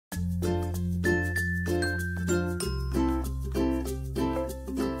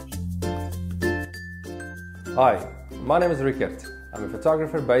Hi, my name is Rickert. I'm a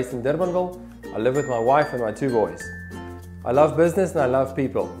photographer based in Durbanville. I live with my wife and my 2 boys. I love business and I love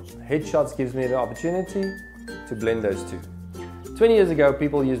people. Headshots gives me the opportunity to blend those two. 20 years ago,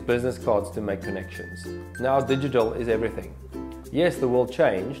 people used business cards to make connections. Now digital is everything. Yes, the world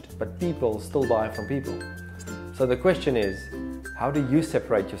changed, but people still buy from people. So the question is, how do you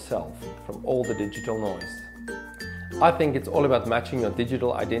separate yourself from all the digital noise? I think it's all about matching your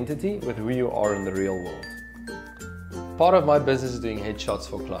digital identity with who you are in the real world. Part of my business is doing headshots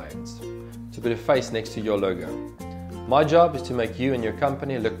for clients, to put a face next to your logo. My job is to make you and your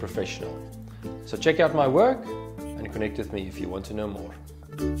company look professional. So check out my work and connect with me if you want to know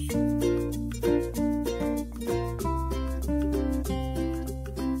more.